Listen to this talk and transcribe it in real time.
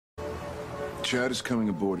Chad is coming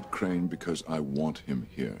aboard at Crane because I want him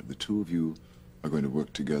here. The two of you are going to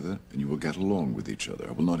work together, and you will get along with each other.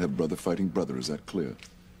 I will not have brother fighting brother. Is that clear?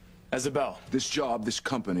 As a bell. This job, this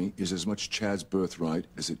company, is as much Chad's birthright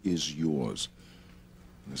as it is yours.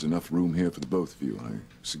 There's enough room here for the both of you. I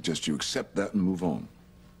suggest you accept that and move on.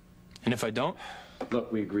 And if I don't?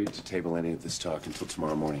 Look, we agreed to table any of this talk until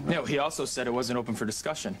tomorrow morning. No, he also said it wasn't open for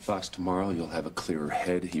discussion. Fox, tomorrow you'll have a clearer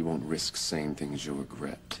head. You won't risk saying things you'll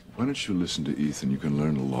regret. Why don't you listen to Ethan? You can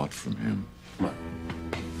learn a lot from him. Come on.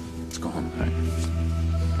 Let's go home. All right.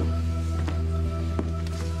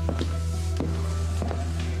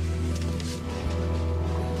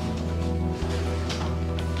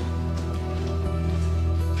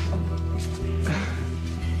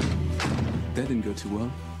 That didn't go too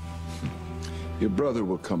well. Your brother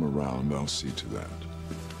will come around. I'll see to that.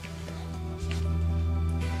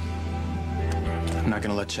 I'm not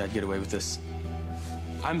gonna let Chad get away with this.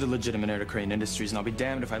 I'm the legitimate heir to Crane Industries, and I'll be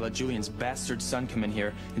damned if I let Julian's bastard son come in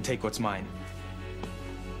here and take what's mine.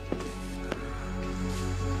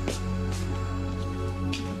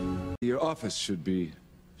 Your office should be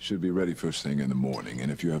ready first thing in the morning,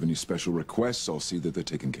 and if you have any special requests, I'll see that they're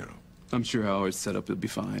taken care of. I'm sure how it's set up, it'll be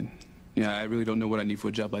fine. Yeah, I really don't know what I need for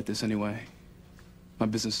a job like this anyway. My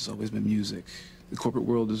business has always been music. The corporate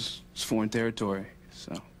world is foreign territory,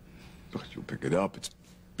 so. Look, you'll pick it up. It's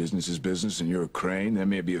business is business, and you're a Crane. There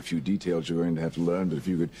may be a few details you're going to have to learn, but if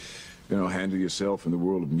you could, handle yourself in the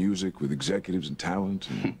world of music with executives and talent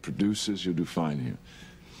and producers, you'll do fine here.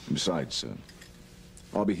 And besides,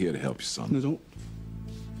 I'll be here to help you, son. No, don't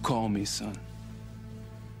call me son.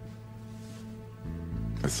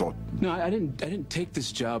 I thought... No, I didn't take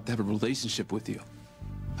this job to have a relationship with you.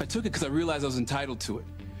 I took it because I realized I was entitled to it.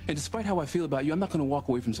 And despite how I feel about you, I'm not going to walk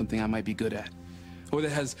away from something I might be good at, or that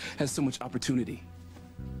has so much opportunity.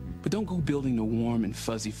 But don't go building the warm and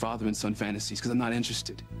fuzzy father and son fantasies, because I'm not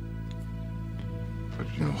interested. But,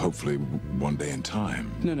 hopefully one day in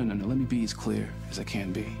time. No. Let me be as clear as I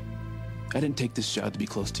can be. I didn't take this job to be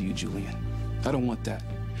close to you, Julian. I don't want that.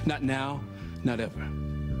 Not now, not ever.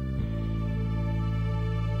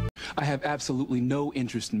 I have absolutely no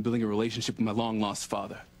interest in building a relationship with my long-lost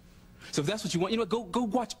father. So if that's what you want, go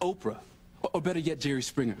watch Oprah. Or better yet, Jerry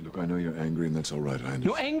Springer. Look, I know you're angry, and that's all right. I understand.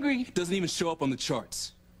 No, angry doesn't even show up on the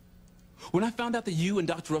charts. When I found out that you and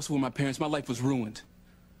Dr. Russell were my parents, my life was ruined.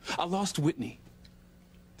 I lost Whitney,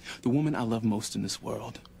 the woman I love most in this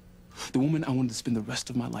world. The woman I wanted to spend the rest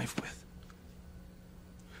of my life with.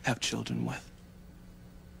 Have children with.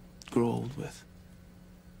 Grow old with.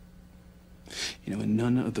 And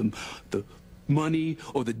none of the money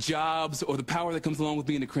or the jobs or the power that comes along with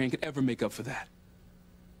being a Crane could ever make up for that.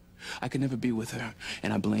 I could never be with her,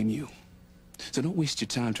 and I blame you. So don't waste your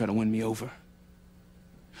time trying to win me over.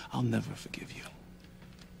 I'll never forgive you.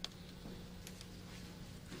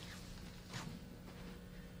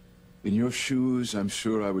 In your shoes, I'm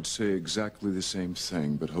sure I would say exactly the same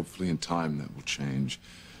thing, but hopefully in time that will change.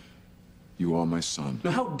 You are my son.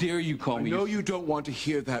 Now, how dare you call me? I know you don't want to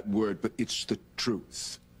hear that word, but it's the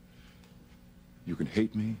truth. You can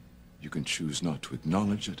hate me, you can choose not to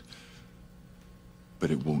acknowledge it, but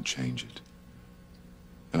it won't change it.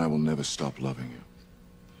 And I will never stop loving you.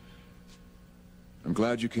 I'm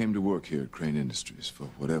glad you came to work here at Crane Industries for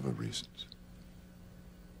whatever reasons.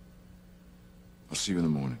 I'll see you in the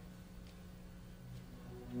morning.